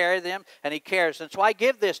 and he'd carry them, and he cares. And so I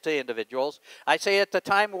give this to individuals. I say at the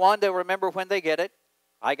time, one, they'll remember when they get it.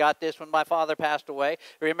 I got this when my father passed away.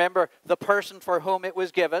 Remember the person for whom it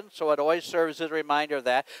was given, so it always serves as a reminder of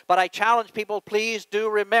that. But I challenge people, please do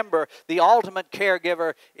remember the ultimate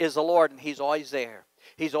caregiver is the Lord, and he's always there.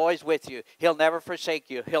 He's always with you. He'll never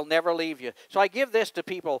forsake you. He'll never leave you. So I give this to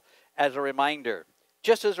people as a reminder,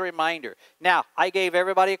 just as a reminder. Now, I gave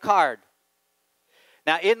everybody a card.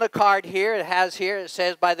 Now, in the card here, it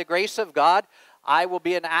says, by the grace of God, I will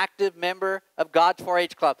be an active member of God's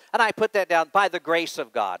 4-H Club. And I put that down, by the grace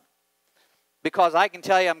of God. Because I can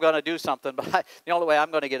tell you I'm going to do something, but the only way I'm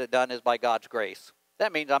going to get it done is by God's grace.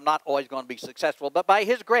 That means I'm not always going to be successful, but by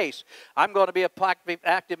his grace, I'm going to be an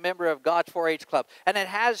active member of God's 4-H Club. And it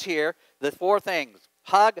has here the 4 things: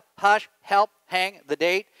 hug, hush, help, hang, the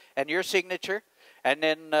date, and your signature. And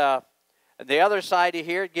then the other side of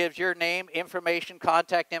here gives your name, information,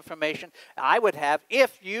 contact information. I would have,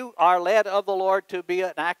 if you are led of the Lord to be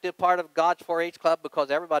an active part of God's 4-H Club, because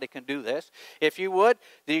everybody can do this, if you would,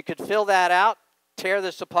 you could fill that out, tear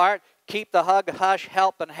this apart, keep the hug, hush,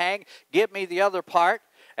 help, and hang, give me the other part.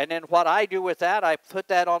 And then what I do with that, I put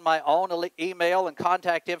that on my own email and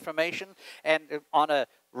contact information. And on a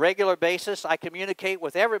regular basis, I communicate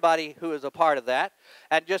with everybody who is a part of that.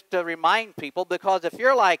 And just to remind people, because if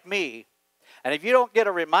you're like me, and if you don't get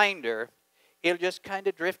a reminder, it'll just kind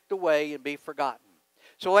of drift away and be forgotten.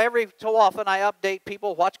 So every so often I update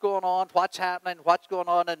people what's going on, what's happening, what's going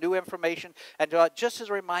on, and new information, and just as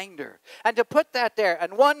a reminder. And to put that there,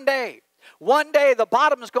 and one day the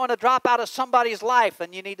bottom is going to drop out of somebody's life,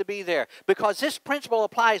 and you need to be there. Because this principle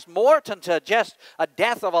applies more to just a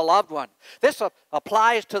death of a loved one. This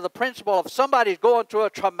applies to the principle of somebody's going through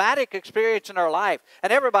a traumatic experience in their life.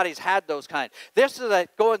 And everybody's had those kinds. This is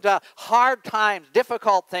going to hard times,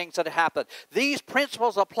 difficult things that happen. These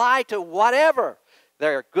principles apply to whatever.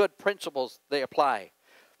 They're good principles, they apply.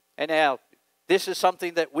 And now, this is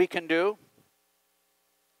something that we can do.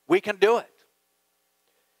 We can do it.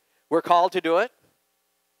 We're called to do it.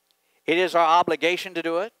 It is our obligation to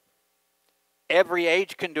do it. Every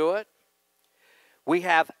age can do it. We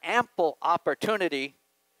have ample opportunity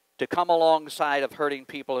to come alongside of hurting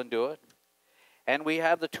people and do it. And we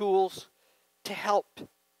have the tools to help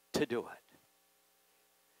to do it.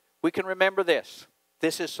 We can remember this.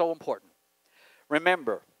 This is so important.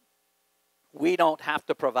 Remember, we don't have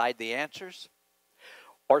to provide the answers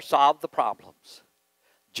or solve the problems.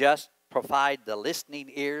 Just provide the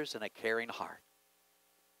listening ears and a caring heart.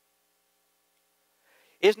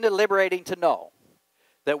 Isn't it liberating to know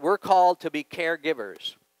that we're called to be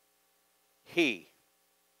caregivers. He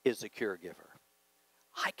is the cure giver.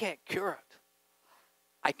 I can't cure it.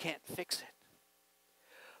 I can't fix it.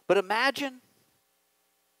 But imagine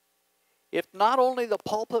if not only the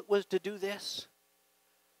pulpit was to do this,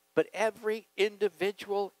 but every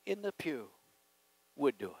individual in the pew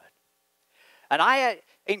would do it. And I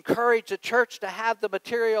encourage the church to have the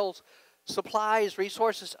materials, supplies,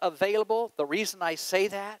 resources available. The reason I say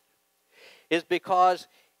that is because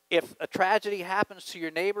if a tragedy happens to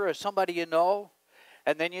your neighbor or somebody you know,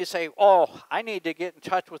 and then you say, oh, I need to get in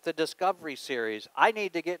touch with the Discovery series. I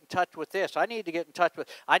need to get in touch with this. I need to get in touch with,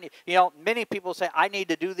 many people say, I need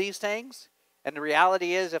to do these things. And the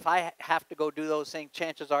reality is, if I have to go do those things,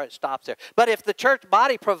 chances are it stops there. But if the church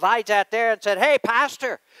body provides that there and said, hey,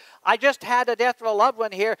 pastor, I just had the death of a loved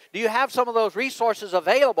one here. Do you have some of those resources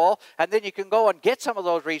available? And then you can go and get some of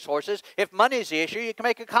those resources. If money is the issue, you can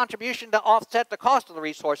make a contribution to offset the cost of the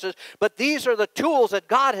resources. But these are the tools that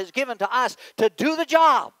God has given to us to do the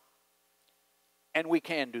job. And we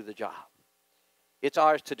can do the job. It's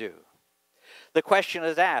ours to do. The question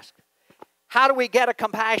is asked, how do we get a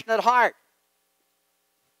compassionate heart?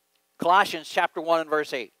 Colossians chapter 1 and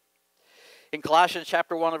verse 8. In Colossians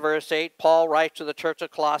chapter 1 and verse 8, Paul writes to the church of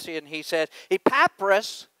Colossae and he says,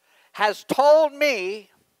 Epaphras has told me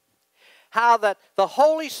how that the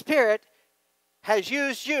Holy Spirit has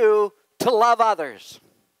used you to love others.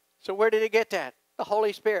 So where did he get that? The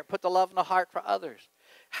Holy Spirit put the love in the heart for others.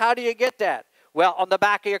 How do you get that? Well, on the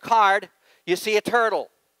back of your card, you see a turtle.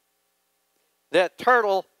 The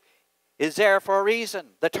turtle is there for a reason.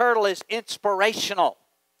 The turtle is inspirational.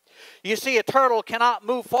 You see, a turtle cannot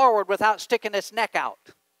move forward without sticking its neck out.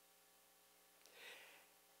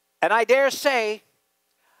 And I dare say,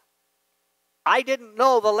 I didn't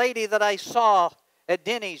know the lady that I saw at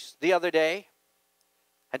Denny's the other day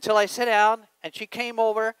until I sat down and she came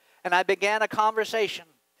over and I began a conversation.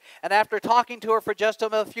 And after talking to her for just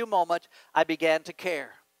a few moments, I began to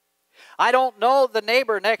care. I don't know the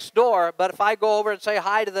neighbor next door, but if I go over and say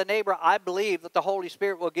hi to the neighbor, I believe that the Holy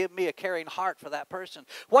Spirit will give me a caring heart for that person.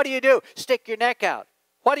 What do? Stick your neck out.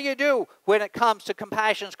 What do you do when it comes to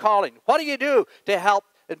Compassion's Calling? What do you do to help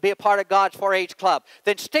and be a part of God's 4-H club?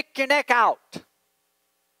 Then stick your neck out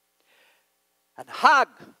and hug,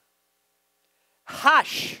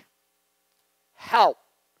 hush, help,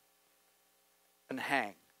 and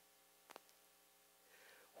hang.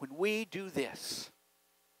 When we do this,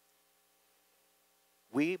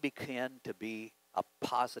 we begin to be a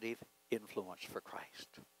positive influence for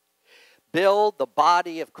Christ. Build the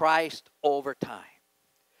body of Christ over time.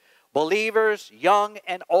 Believers, young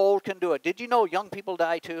and old, can do it. Did you know young people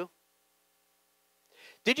die too?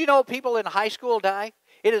 Did you know people in high school die?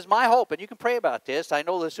 It is my hope, and you can pray about this. I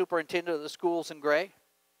know the superintendent of the schools in Gray,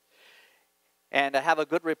 and I have a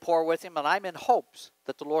good rapport with him, and I'm in hopes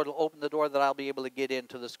that the Lord will open the door that I'll be able to get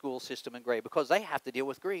into the school system in Gray, because they have to deal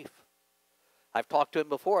with grief. I've talked to him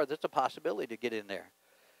before. There's a possibility to get in there.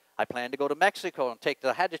 I plan to go to Mexico and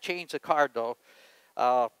I had to change the card though.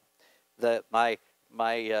 My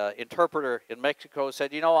interpreter in Mexico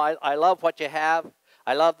said, I love what you have.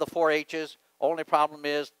 I love the 4-H's. Only problem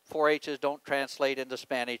is 4-H's don't translate into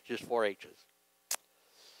Spanish, just 4-H's.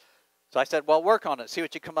 So I said, well, work on it. See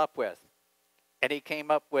what you come up with. And he came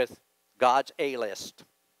up with God's A list.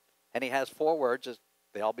 And he has 4 words.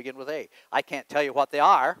 They all begin with A. I can't tell you what they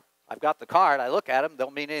are. I've got the card. I look at them. They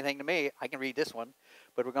don't mean anything to me. I can read this one.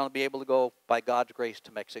 But we're going to be able to go, by God's grace,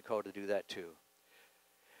 to Mexico to do that too.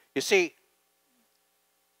 You see,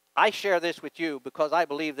 I share this with you because I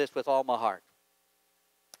believe this with all my heart.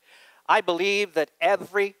 I believe that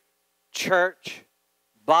every church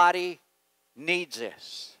body needs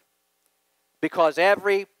this. Because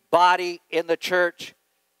every body in the church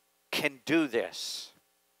can do this.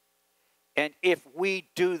 And if we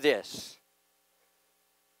do this,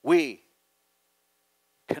 we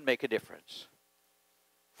can make a difference.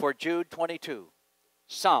 For Jude 22,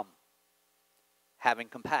 some having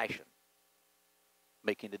compassion,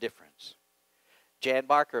 making a difference. Jan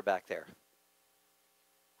Barker back there.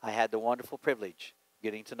 I had the wonderful privilege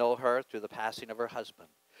getting to know her through the passing of her husband.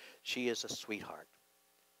 She is a sweetheart.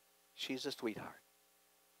 She's a sweetheart.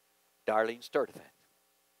 Darlene Sturdivant.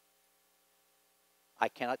 I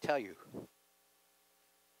cannot tell you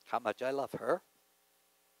how much I love her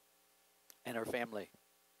and her family,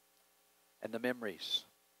 and the memories,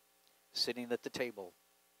 sitting at the table,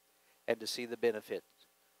 and to see the benefit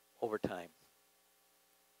over time.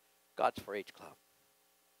 God's 4-H Club.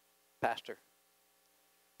 Pastor,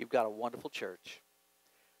 you've got a wonderful church.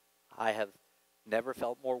 I have never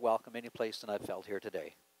felt more welcome any place than I've felt here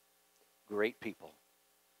today. Great people,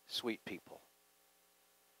 sweet people.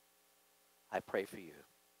 I pray for you.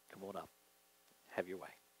 Come on up. Have your way.